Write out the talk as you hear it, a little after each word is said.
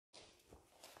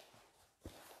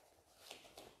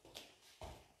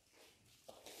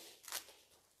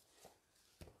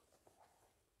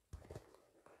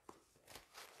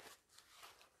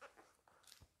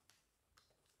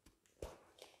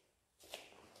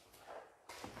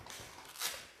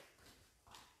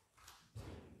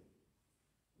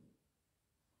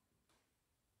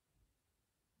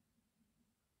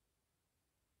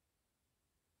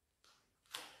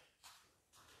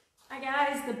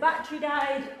Guys, the battery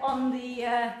died on the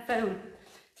phone,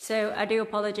 so I do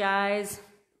apologise.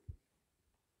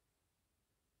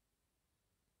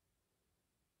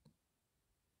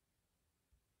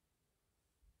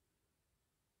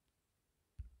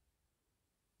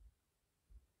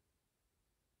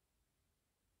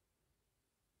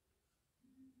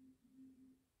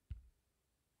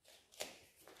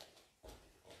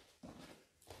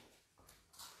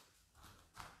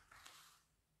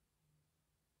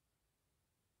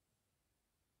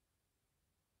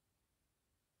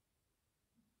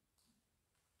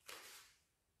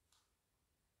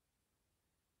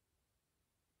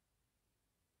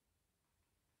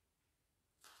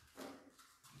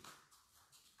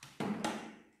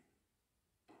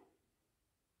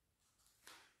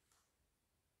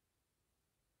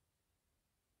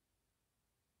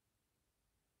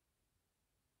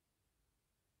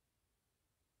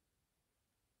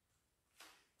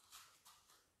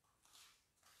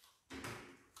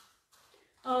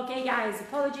 Okay guys,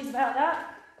 apologies about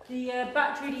that. The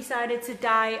battery decided to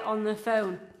die on the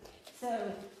phone.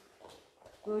 So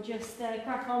we'll just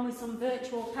crack on with some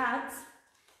virtual pads.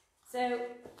 So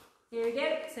here we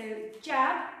go. So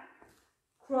jab,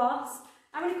 cross.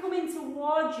 I'm going to come in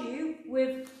towards you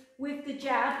with the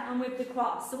jab and with the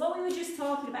cross. So what we were just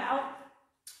talking about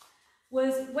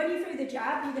was when you throw the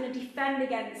jab, you're going to defend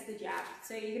against the jab.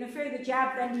 So you're going to throw the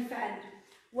jab, then defend.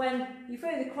 When you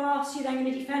throw the cross, you're then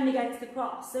going to defend against the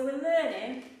cross. So we're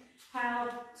learning how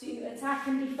to attack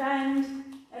and defend,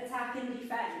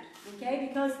 okay?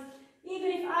 Because even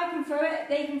if I can throw it,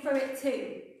 they can throw it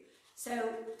too. So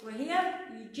we're here,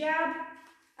 you jab,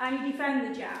 and you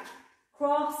defend the jab.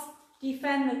 Cross,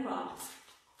 defend the cross.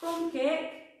 Front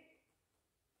kick,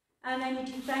 and then you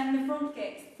defend the front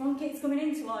kick. Front kick's coming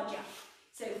in towards you.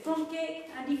 So front kick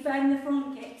and defend the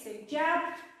front kick. So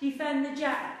jab, defend the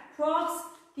jab. Cross,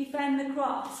 defend the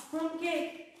cross. Front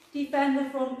kick, defend the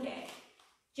front kick.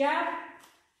 Jab,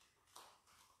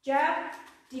 jab,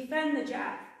 defend the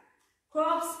jab.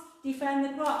 Cross, defend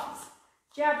the cross.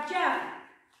 Jab, jab,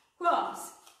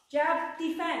 cross. Jab,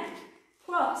 defend.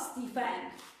 Cross,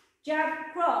 defend.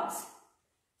 Jab, cross.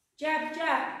 Jab,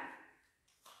 jab.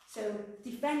 So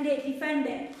defend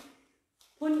it.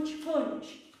 Punch, punch.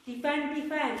 Defend,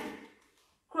 defend.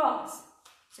 Cross.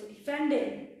 So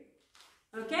defending.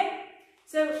 Okay?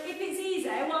 So if it's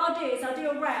easier, what I'll do is I'll do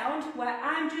a round where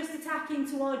I'm just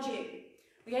attacking towards you.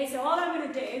 Okay, so all I'm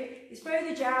going to do is throw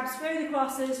the jabs, throw the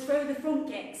crosses, throw the front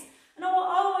kicks. And all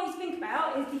I always think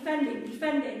about is defending,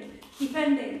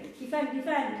 defend,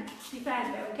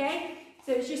 okay?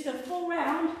 So it's just a full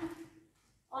round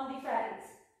on defence.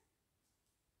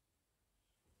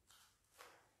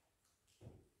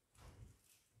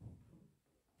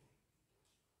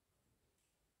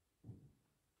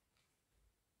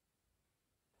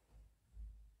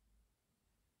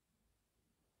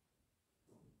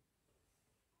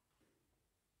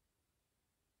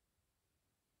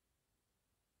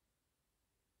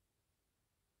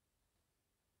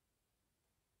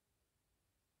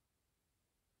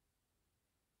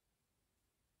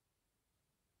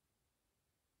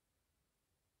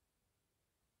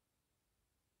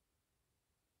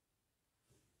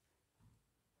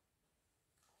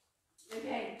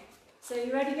 Okay, so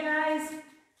you ready guys?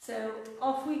 So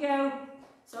off we go.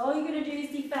 So all you're going to do is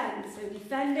defend. So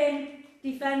defending,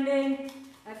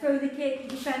 I throw the kick,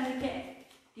 defend the kick.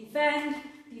 Defend,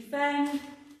 defend.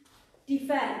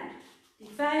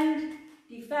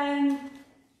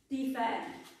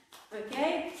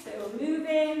 Okay, so we're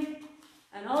moving,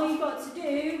 and all you've got to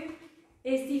do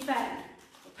is defend.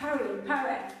 Parry, and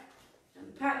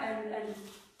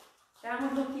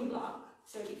downward looking block.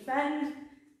 So defend,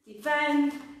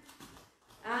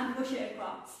 and push it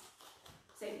across.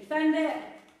 So defend it,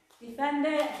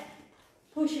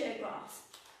 push it across.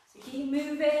 So keep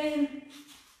moving.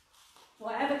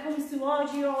 Whatever comes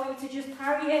towards you, I want you to just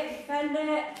parry it, defend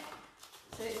it.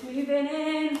 So it's moving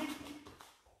in.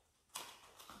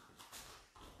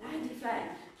 And defend.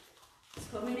 It's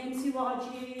coming in towards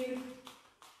you.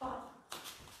 Up.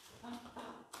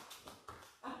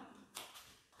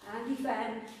 And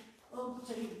defend. Oh,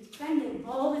 so you're defending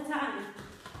all the time.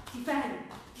 Defend.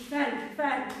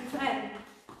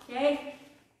 Okay?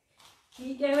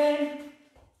 Keep going.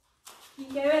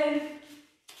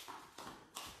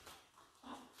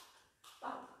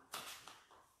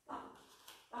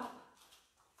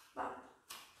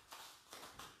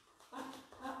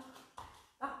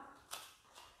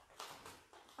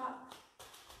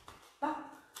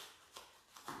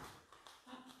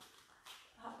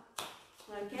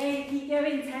 Okay, keep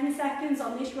going, 10 seconds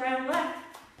on this round left.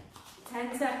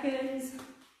 10 seconds.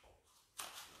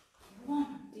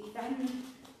 One, defend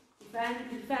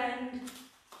defend,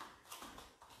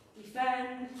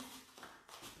 defend.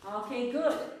 Okay,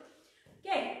 good.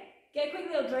 Okay, get a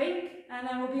quick little drink and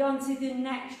then we'll be on to the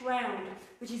next round,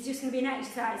 which is just going to be an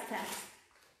exercise test.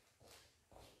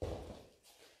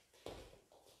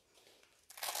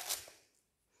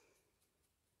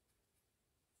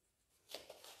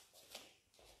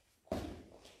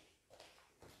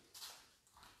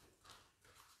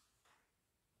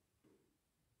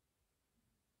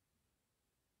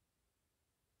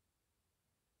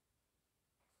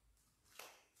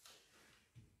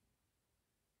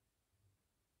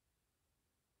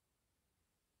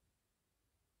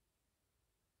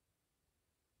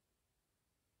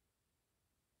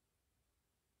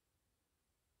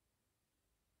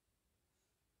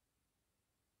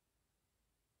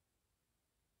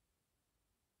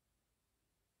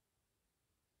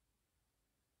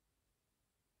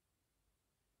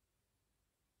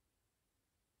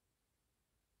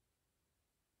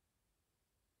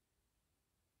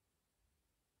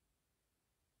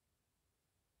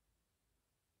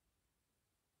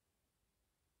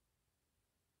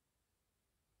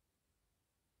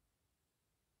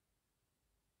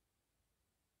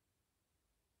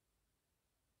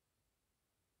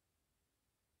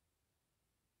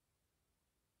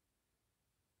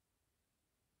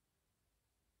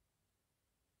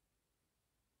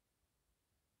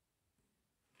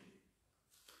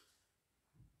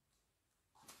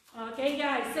 Okay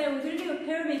guys, so we're going to do a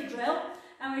pyramid drill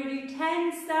and we're going to do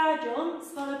 10 star jumps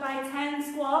followed by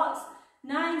 10 squats,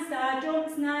 9 star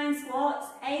jumps, 9 squats,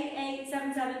 8, 8,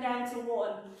 7, 7 down to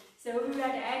 1. So are we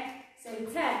ready? So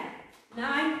 10,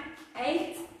 9,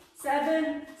 8,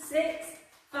 7, 6,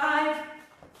 5,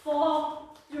 4,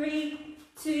 3,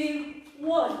 2,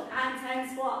 1 and 10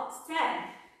 squats. 10,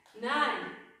 9,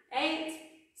 8,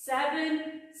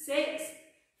 7, 6,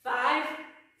 5,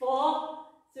 4,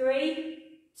 3,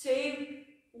 2,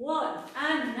 1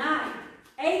 and 9,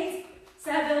 8,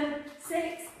 7,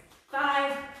 6,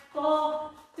 5,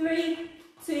 4, 3,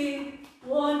 2,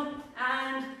 1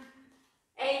 and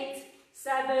 8,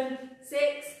 7,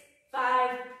 6, 5,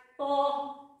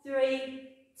 4, 3,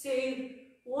 2,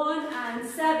 1 and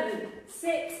 7,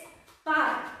 6,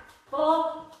 5,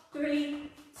 4,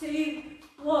 3, 2,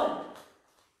 1.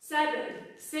 7,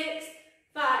 6,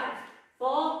 5,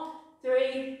 4,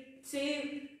 3,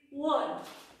 2, 1.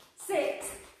 6,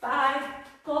 5,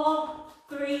 4,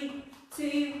 3,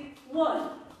 2, 1.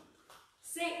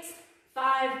 6,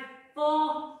 5,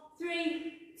 4,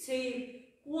 3, 2,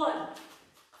 1.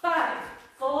 5,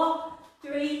 4,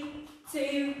 3,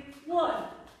 2, 1.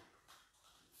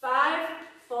 5,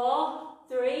 4,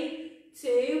 3,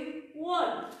 2,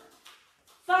 1.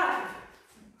 5,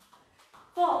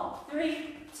 4,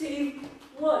 3, 2,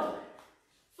 1.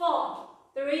 4,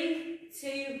 3,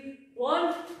 2,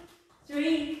 1.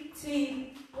 3, 2,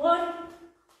 1.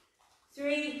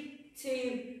 3,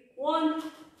 2, 1.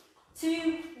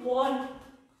 2, 1.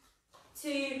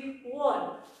 2, 1.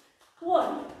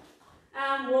 1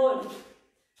 and 1.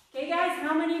 Okay guys,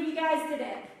 how many of you guys did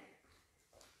it?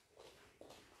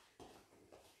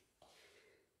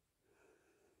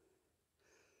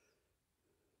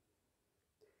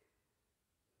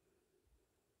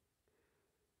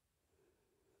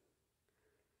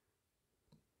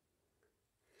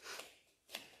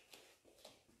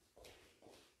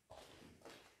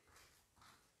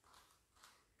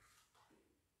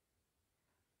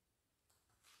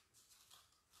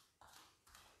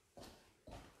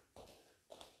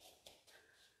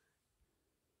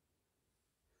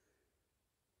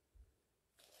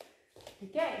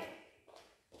 Okay,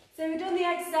 so we've done the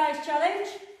exercise challenge.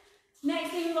 Next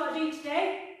thing we've got to do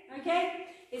today, okay,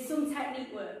 is some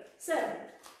technique work. So,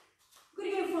 we're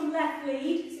going to go from left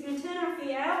lead. So we're going to turn our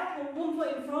feet out, put one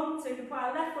foot in front, so we can put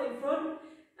our left foot in front.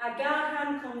 Our guard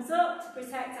hand comes up to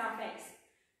protect our face.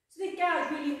 So this guard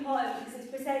is really important because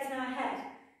it's protecting our head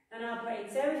and our brain.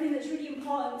 So everything that's really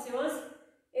important to us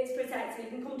is protected.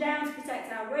 We can come down to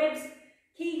protect our ribs.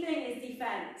 Key thing is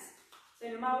defence. So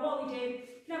no matter what we do, you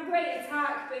can have a great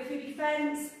attack, but if your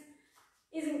defence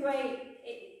isn't great,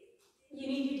 you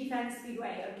need your defence to be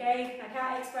great, okay? I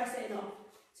can't express it enough.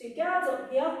 So your guard's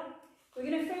up here. We're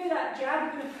going to throw that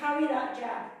jab, we're going to parry that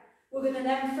jab. We're going to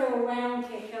then throw a round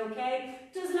kick, okay?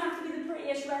 Doesn't have to be the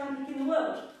prettiest round kick in the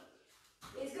world.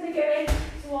 It's going to go in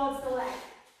towards the leg.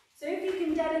 So if you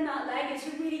can deaden that leg, it's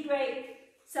a really great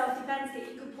self-defence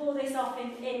kick. You could pull this off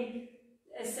in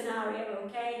a scenario,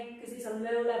 okay? Because it's a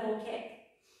low-level kick.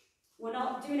 We're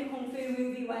not doing a kung fu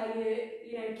movie where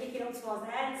you're kicking up towards the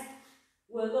heads.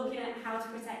 We're looking at how to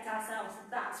protect ourselves.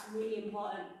 That's really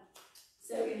important.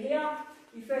 So you're here,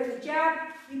 you throw the jab,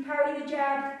 you parry the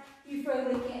jab, you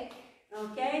throw the kick.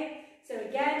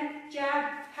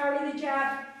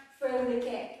 the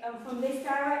kick. And from this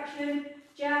direction,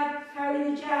 jab,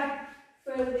 carry the jab,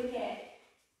 throw the kick.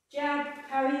 Jab,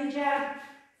 carry the jab,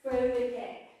 throw the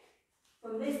kick.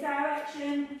 From this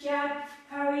direction, jab,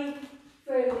 parry,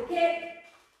 throw the kick.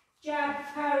 Jab,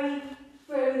 parry,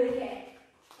 throw the kick.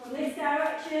 From this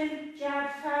direction, jab,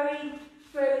 parry,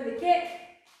 throw the kick.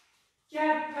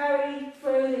 Jab, parry,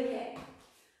 throw the kick.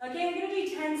 Okay, we're going to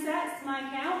do 10 sets to my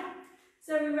count.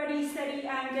 So we're ready, steady,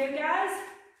 and go, guys.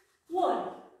 1,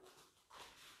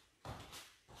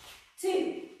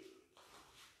 2,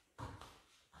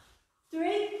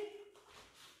 3,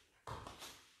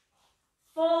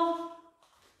 4,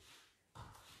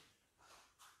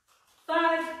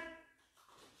 5,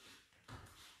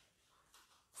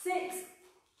 6,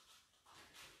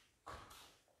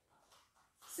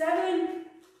 7,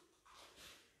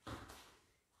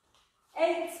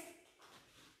 8,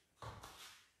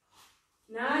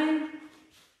 9,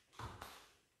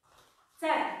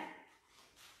 10.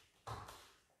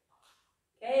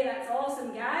 Okay, that's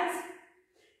awesome, guys.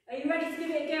 Are you ready to give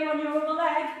it a go on your other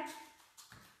leg?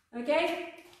 Okay,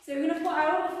 so we're going to put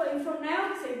our other foot in front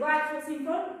now. So right foot's in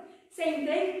front, same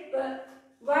thing, but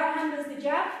right hand does the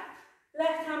jab,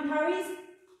 left hand parries,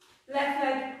 left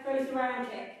leg throws the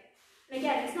round kick. And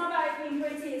again, it's not about it being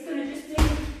pretty, it's going to just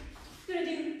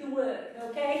do the work,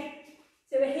 okay?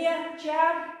 So we're here,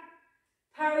 jab,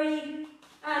 parry,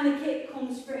 and the kick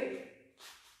comes through.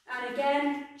 And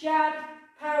again, jab,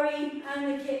 parry,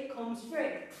 and the kick comes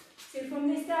through. So from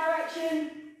this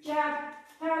direction, jab,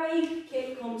 parry,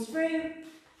 kick comes through.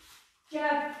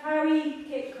 Jab, parry,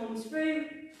 kick comes through.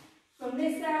 From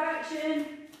this direction,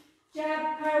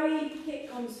 jab, parry,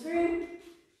 kick comes through.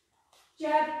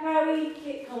 Jab, parry,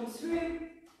 kick comes through.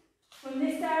 From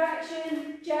this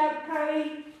direction, jab,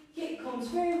 parry, kick comes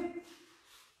through.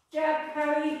 Jab,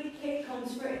 parry, kick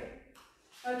comes through.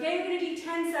 Okay, we're going to do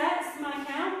 10 sets to my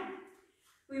count.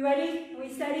 We ready? Are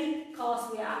we steady? Of course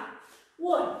we are.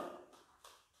 1,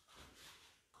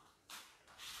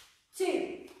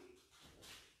 2,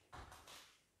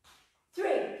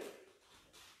 3,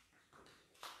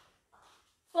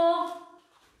 4,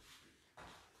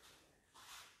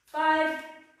 5,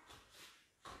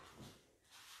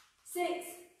 6,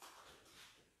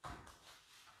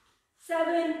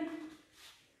 7,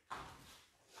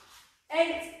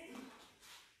 8,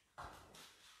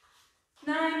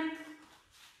 9,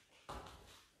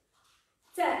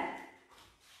 10.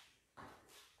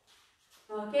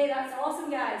 Okay, that's awesome,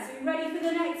 guys. So you're ready for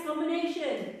the next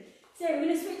combination. So we're going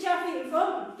to switch our feet in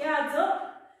front, guards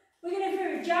up. We're going to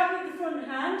throw a jab with the front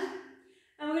hand,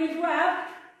 and we're going to grab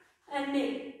and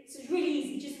knee. So it's really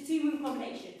easy, just a 2-move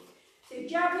combination. So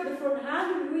jab with the front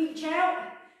hand, we reach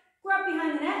out, grab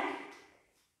behind the neck,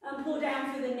 and pull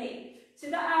down through the knee. So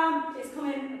that arm is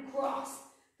coming across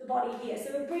the body here.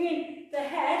 So we're bringing the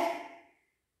head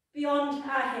beyond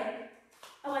our hip.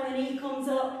 And when the knee comes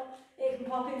up, it can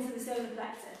pop into the solar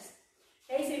plexus.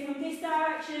 Okay, so from this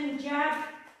direction, jab,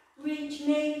 reach,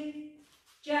 knee,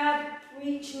 jab,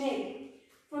 reach, knee.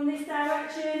 From this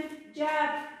direction,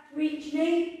 jab, reach,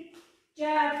 knee,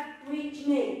 jab, reach,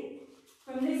 knee.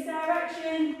 From this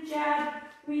direction, jab,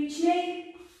 reach,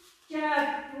 knee,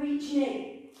 jab, reach,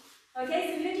 knee. Okay,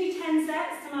 so we're going to do 10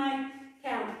 sets to my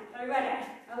count. Are you ready?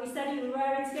 Are we steady? We're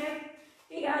ready to go?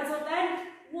 Get your hands up then.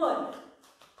 1,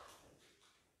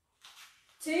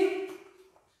 2,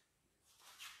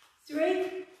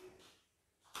 3,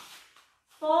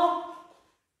 4,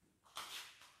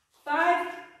 5,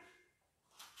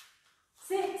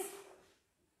 6,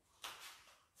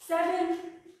 7,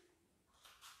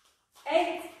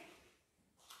 8,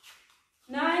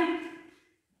 9,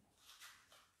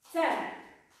 10.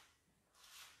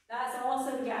 That's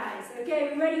awesome, guys.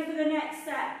 Okay, we're ready for the next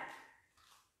step.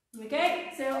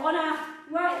 Okay, so on our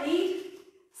right lead,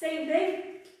 same thing.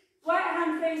 Right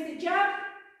hand throws the jab.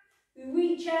 We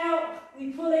reach out,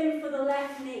 we pull in for the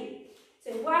left knee.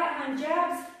 So right hand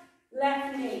jabs,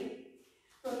 left knee.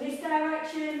 From this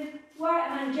direction, right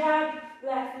hand jab,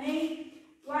 left knee.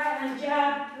 Right hand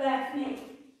jab, left knee.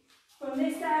 From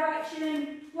this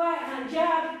direction, right hand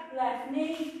jab, left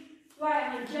knee. Right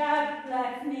hand jab,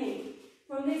 left knee.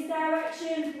 From this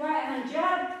direction, right hand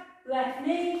jab, left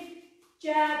knee,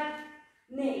 jab,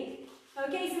 knee.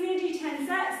 Okay, so we're going to do 10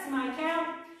 sets to my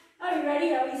count. Are we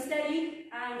ready? Are we steady?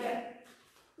 And go.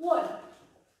 1,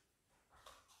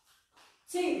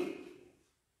 2,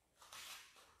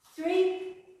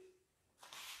 3,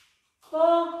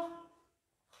 4,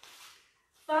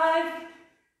 5,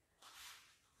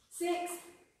 6,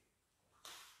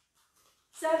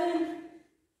 7,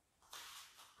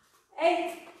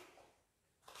 8,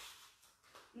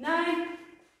 9,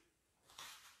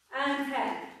 and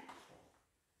 10.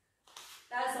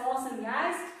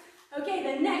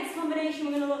 formation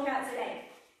we're going to look at today.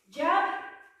 Jab,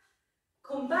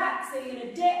 come back, so you're going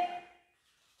to dip,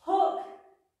 hook,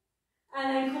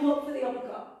 and then come up for the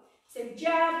uppercut. So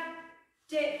jab,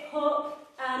 dip, hook,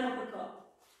 and uppercut.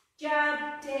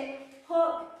 Jab, dip,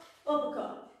 hook,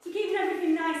 uppercut. So keeping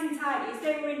everything nice and tidy, so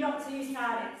don't worry not to use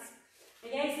TARDIS.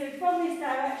 Okay, so from this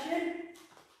direction,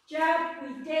 jab,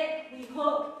 we dip, we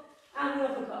hook, and we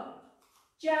uppercut.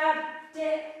 Jab,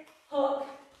 dip, hook,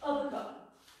 uppercut.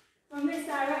 From this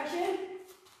direction,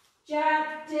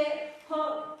 jab, dip,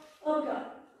 hook,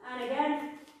 uppercut. And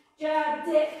again, jab,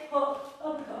 dip, hook,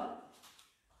 uppercut.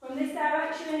 From this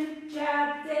direction,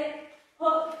 jab, dip,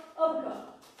 hook,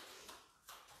 uppercut.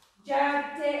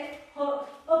 Jab, dip, hook,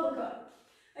 uppercut.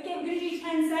 Okay, we're going to do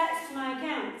 10 sets to my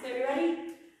count. So are you ready?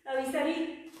 Are we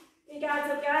steady? Big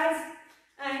guards up, guys.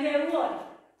 And go 1,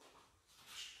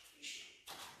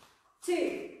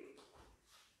 2,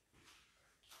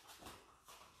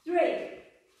 3,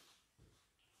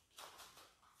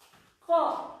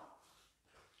 4,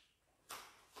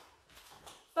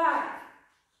 5,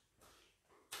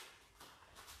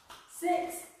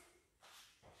 6,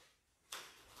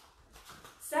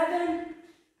 7,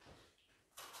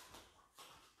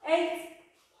 8,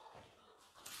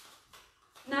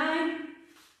 9,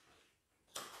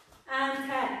 and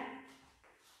 10.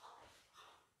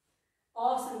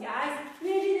 Awesome, guys. We're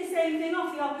going to do the same thing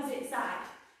off the opposite side.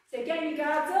 So get your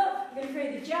guards up, you're going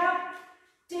to throw the jab,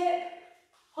 dip,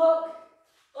 hook,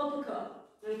 uppercut.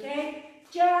 Okay?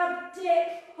 Jab, dip,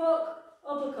 hook,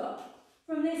 uppercut.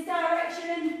 From this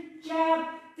direction, jab,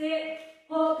 dip,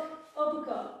 hook,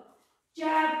 uppercut.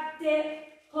 Jab, dip,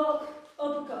 hook,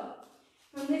 uppercut.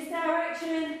 From this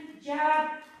direction, jab,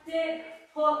 dip,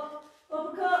 hook,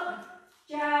 uppercut.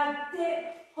 Jab, dip,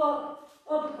 hook,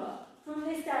 uppercut. From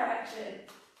this direction,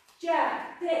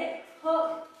 jab, dip,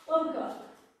 hook, uppercut.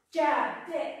 Jab,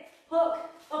 dip, hook,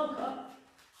 uppercut.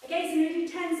 Okay, so we're going to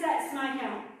do 10 sets to my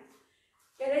count.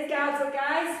 Get those guards up,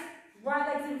 guys.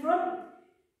 Right legs in front.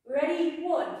 Ready?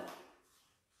 1,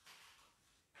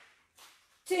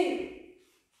 2,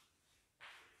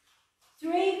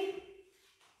 3,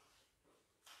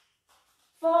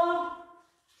 4,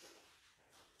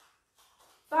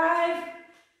 5,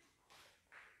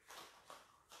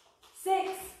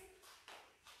 6,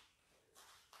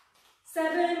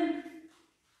 7,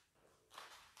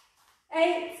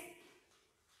 8,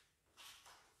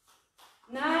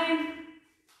 9,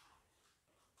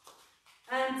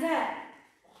 and 10.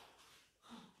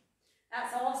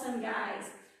 That's awesome, guys.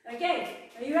 Okay,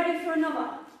 are you ready for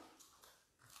another?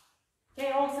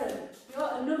 Okay, awesome. You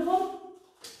got another one.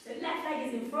 So left leg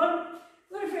is in front.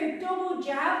 We're going to throw a double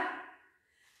jab,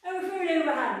 and we're throwing an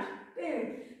overhand. Boom.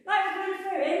 Like we're going to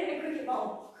throw in a cricket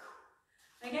ball.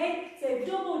 Okay, so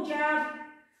double jab,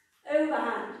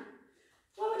 overhand.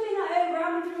 When we're doing that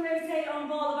overhand, we're going to rotate on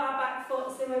the ball of our back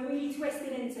foot so we're really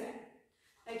twisted into it.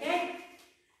 Okay?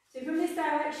 So from this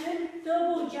direction,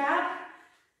 double jab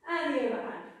and the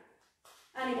overhand.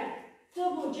 And again,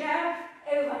 double jab,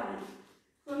 overhand.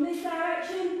 From this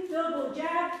direction, double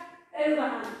jab,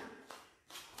 overhand.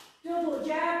 Double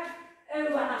jab,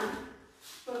 overhand.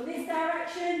 From this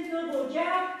direction, double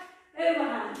jab,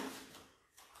 overhand.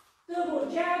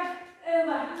 Double jab,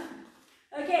 overhand.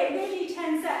 Okay, we're going to do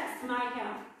 10 sets to my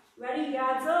count. Ready,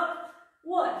 guards up.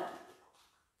 1,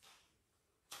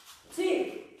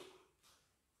 2,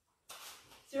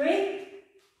 3,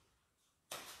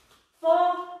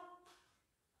 4,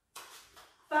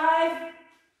 5,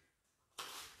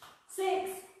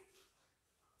 6,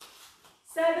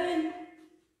 7,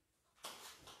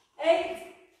 8,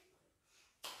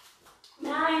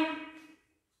 9,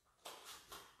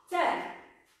 10.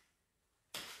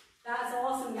 That's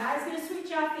awesome, guys. We're going to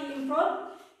switch our feet in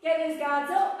front, get those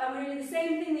guards up, and we're going to do the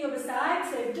same thing the other side.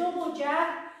 So double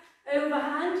jab,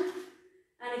 overhand,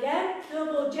 and again,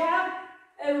 double jab,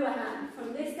 overhand.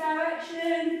 From this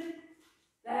direction,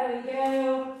 there we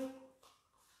go.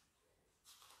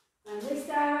 And this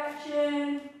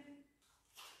direction,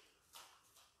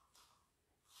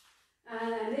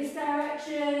 and then this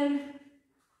direction.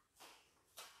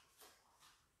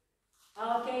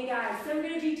 Okay, guys, so we're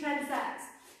going to do 10 sets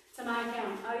to my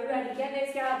count. Are you ready? Get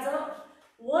those guards up.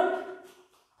 1,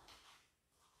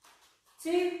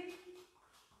 2,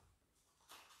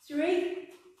 3,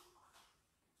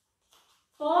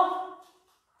 4,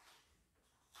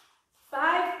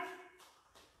 5,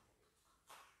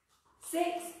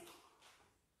 6,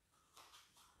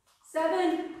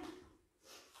 7,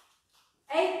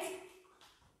 8,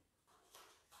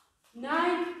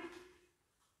 9,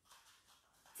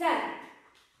 10.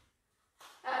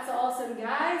 That's awesome,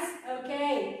 guys.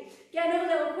 Okay, get another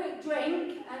little quick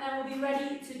drink and then we'll be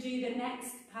ready to do the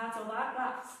next heart or back,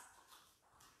 laps.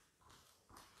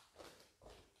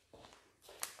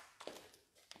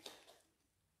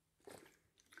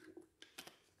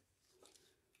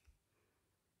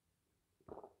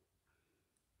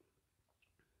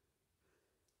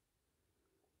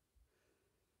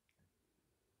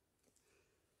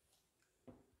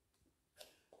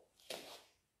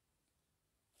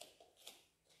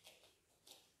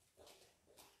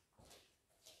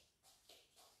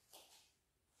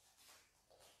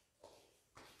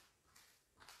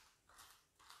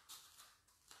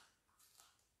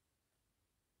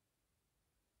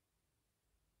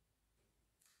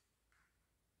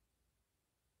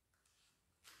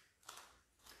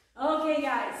 Okay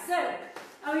guys, so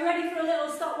are we ready for a little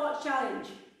stopwatch challenge?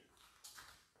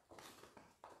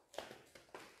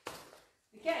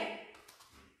 Okay,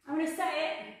 I'm going to set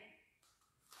it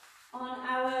on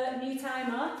our new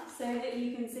timer so that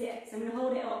you can see it. So I'm going to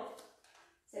hold it up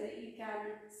so that you can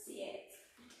see it.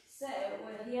 So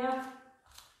we're here.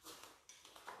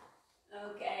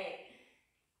 Okay.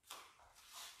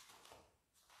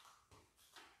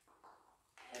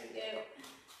 There we go.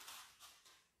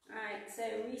 Alright, so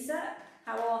reset.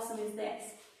 How awesome is this?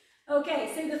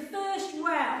 Okay, so the first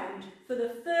round for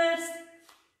the first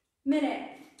minute.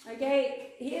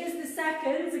 Okay, here's the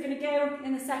seconds. We're going to go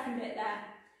in the second bit there.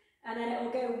 And then it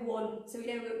will go 1. So we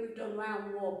know that we've done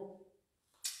round 1.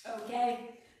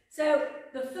 Okay, so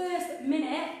the first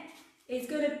minute is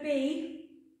going to be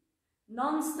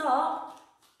non-stop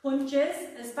punches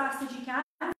as fast as you can.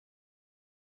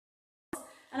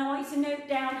 And I want you to note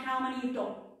down how many you've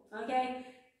done. Okay, if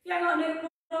you haven't got a notebook,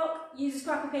 use a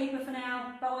scrap of paper for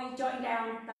now, but I want you jotting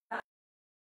down that.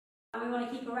 And we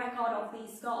want to keep a record of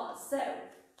these scores. So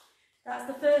that's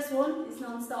the first one, is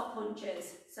non-stop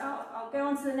punches. So I'll go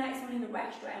on to the next one in the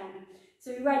rest round.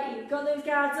 So we're ready, we've got those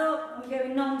guards up, and we're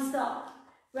going non-stop.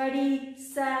 Ready,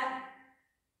 set,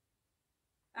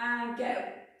 and go.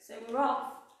 So we're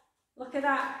off. Look at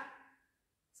that.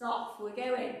 It's off, we're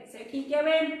going. So keep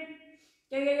going.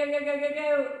 Go, go, go, go, go, go,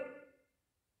 go.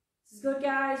 This is good,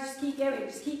 guys. Just keep going.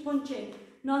 Just keep punching.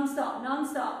 Non-stop,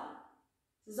 non-stop.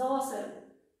 This is awesome.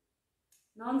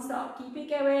 Non-stop. Keep it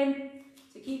going.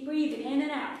 So keep breathing in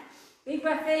and out. Big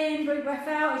breath in, big breath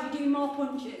out as you do more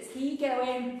punches. Keep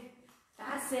going.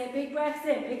 That's it. Big breaths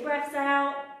in, big breaths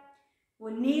out.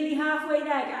 We're nearly halfway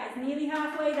there, guys. Nearly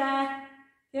halfway there.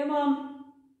 Come on.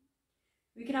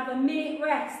 We can have a minute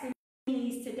rest in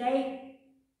these today.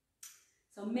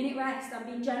 So minute rest. I'm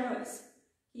being generous.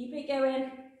 Keep it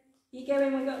going. Keep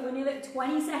going. We're nearly at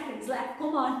 20 seconds left.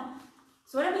 Come on.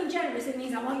 So when I'm being generous, it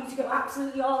means I want you to go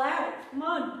absolutely all out. Come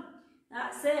on.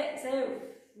 That's it. So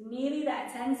nearly there.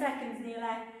 10 seconds nearly.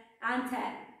 And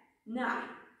 10, 9,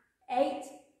 8,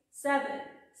 7,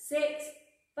 6,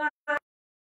 5.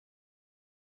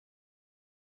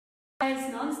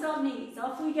 Non-stop knees.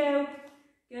 Off we go.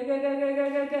 Go, go, go, go, go,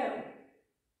 go, go.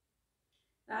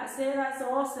 That's it. That's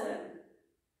awesome.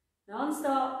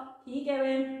 Non-stop. Keep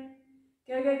going.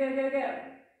 Go, go, go, go, go.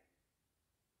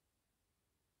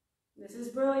 This is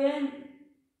brilliant.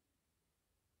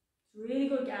 It's really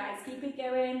good, guys. Keep it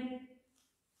going.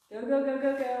 Go, go, go,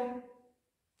 go, go.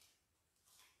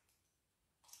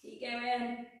 Keep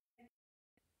going.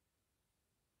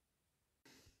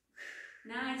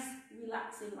 Nice,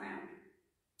 relaxing round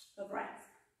of rest.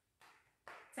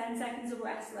 10 seconds of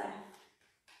rest left.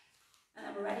 And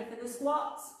then we're ready for the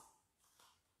squats.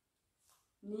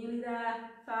 Nearly there.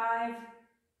 5,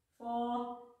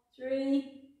 4,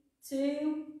 3,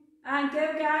 2, and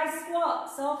go, guys.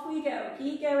 Squats. Off we go.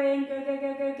 Keep going. Go, go,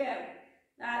 go, go, go.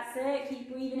 That's it.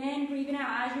 Keep breathing in, breathing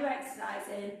out as you're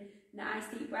exercising. Nice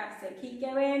deep breaths. So keep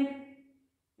going.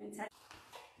 And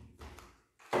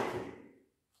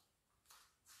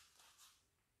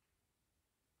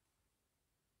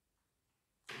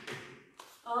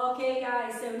okay,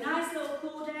 guys. So nice little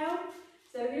cool down.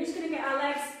 So we're just going to get our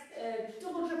legs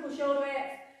double, triple shoulder width,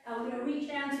 and we're going to reach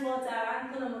down towards our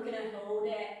ankle, and we're going to hold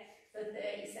it for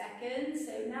 30 seconds.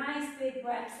 So nice big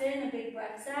breaths in and big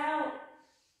breaths out.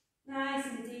 Nice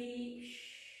and deep.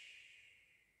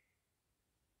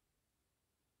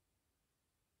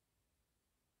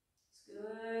 It's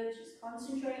good. Just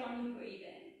concentrate on your breathing.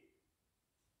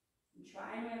 And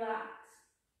try and relax.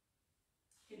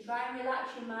 You can try and relax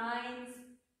your minds.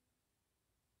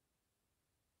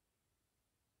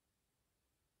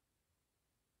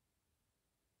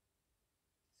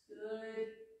 It's good.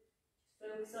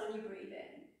 Just focus on your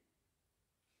breathing.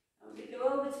 And we go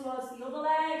over towards the other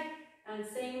leg. And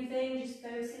same thing, just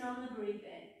focusing on the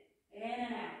breathing. In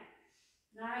and out.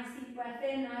 Nice deep breath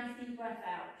in, nice deep breath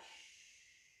out.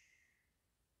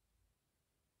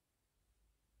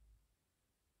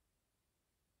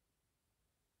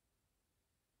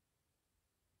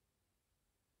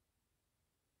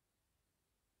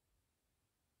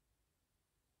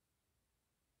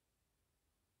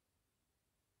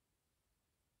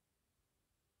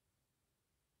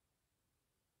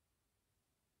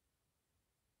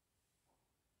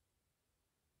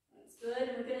 That's good.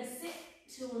 And we're going to sit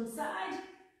to one side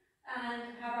and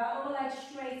have our other leg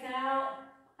straight out.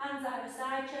 Hands either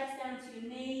side, chest down to your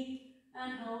knee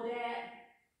and hold it.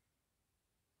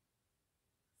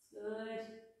 Good.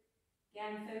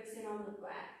 Again, focusing on the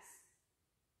breaths.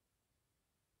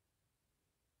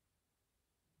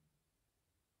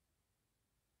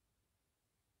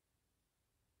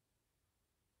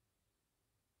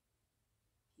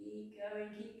 Keep going,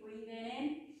 keep breathing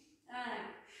in and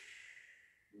out.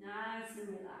 Nice and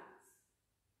relaxed.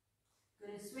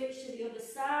 Going to switch to the other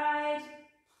side.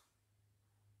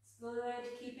 It's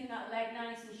good. Keeping that leg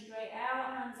nice and straight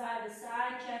out. Hands either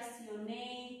side, chest to your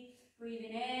knee.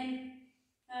 Breathing in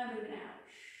and breathing out.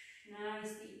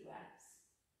 Nice deep breaths.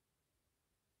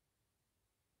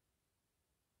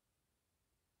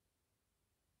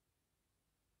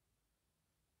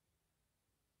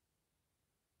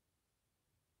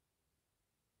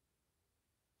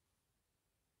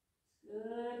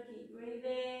 Good. Keep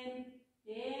breathing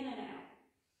in and out.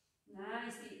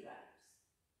 Nice deep breaths.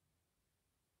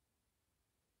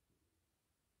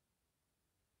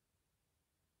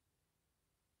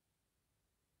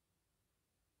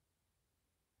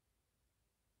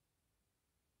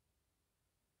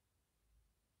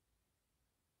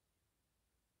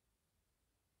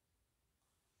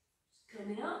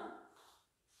 Coming up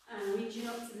and reaching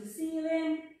up to the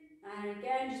ceiling, and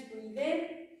again just breathe in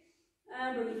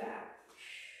and breathe out.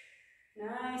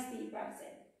 Nice deep breaths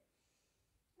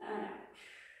in and out.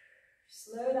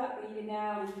 Slow that breathing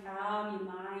down and calm your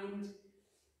mind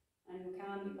and you'll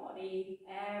calm your body.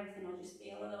 Everything will just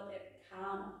feel a little bit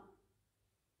calmer.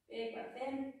 Big breath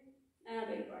in and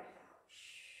big breath out.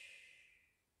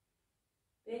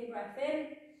 Big breath in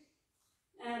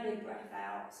and big breath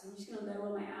out. So I'm just going to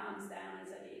lower my arms down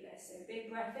as I do this. So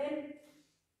big breath in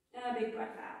and big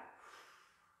breath out.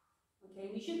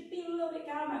 Okay, you should feel a little bit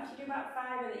calmer after you do about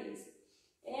 5 of these.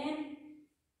 In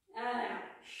and out.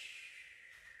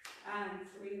 And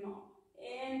 3 more.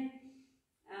 In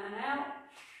and out.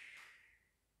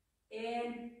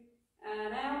 In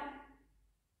and out.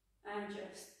 And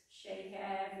just shake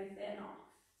everything off.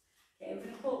 Okay, we're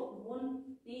going to put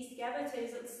one knees together,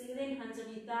 toes up the ceiling, hands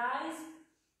on your thighs.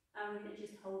 And we're going to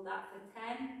just hold that for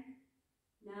 10,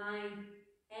 9,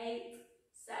 8,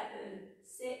 7,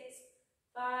 6,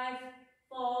 5,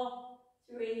 4,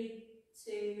 3,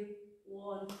 2,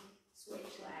 1. Switch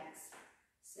legs.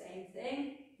 Same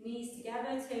thing. Knees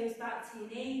together, toes back to your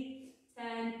knee.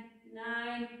 10,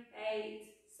 9, 8,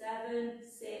 7,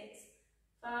 6,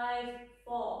 5,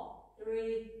 4,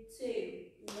 3, 2,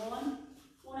 1.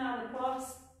 One arm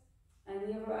across and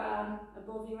the other arm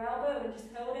above your elbow and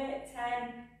just hold it.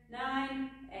 10,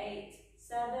 9, 8,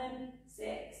 7,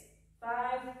 6,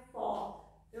 5, 4,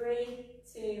 3,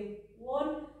 2,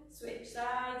 1. Switch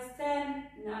sides. 10,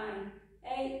 9,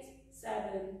 8,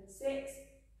 7, 6,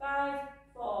 5,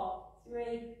 4,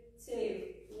 3, 2,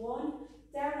 1.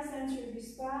 Down the centre of your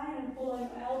spine and pull on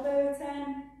your elbow.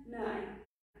 10, 9,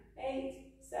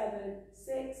 8, 7,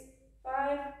 6,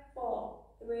 5, 4,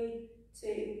 3,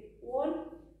 2, 1.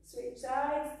 Switch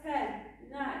sides. 10,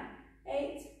 9,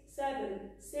 8, 7,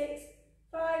 6,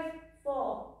 5,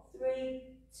 4, 3,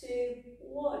 2,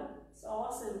 1. It's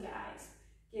awesome, guys.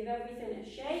 Give everything a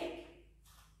shake.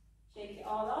 Shake it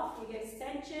all off. You get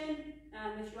tension.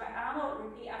 And this right arm up.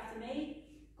 Repeat after me.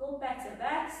 Good, better,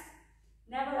 best.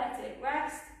 Never let it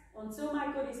rest until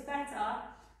my good is better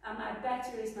and my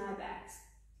better is my best.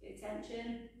 Get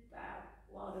attention. Wow.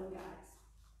 Well done, guys.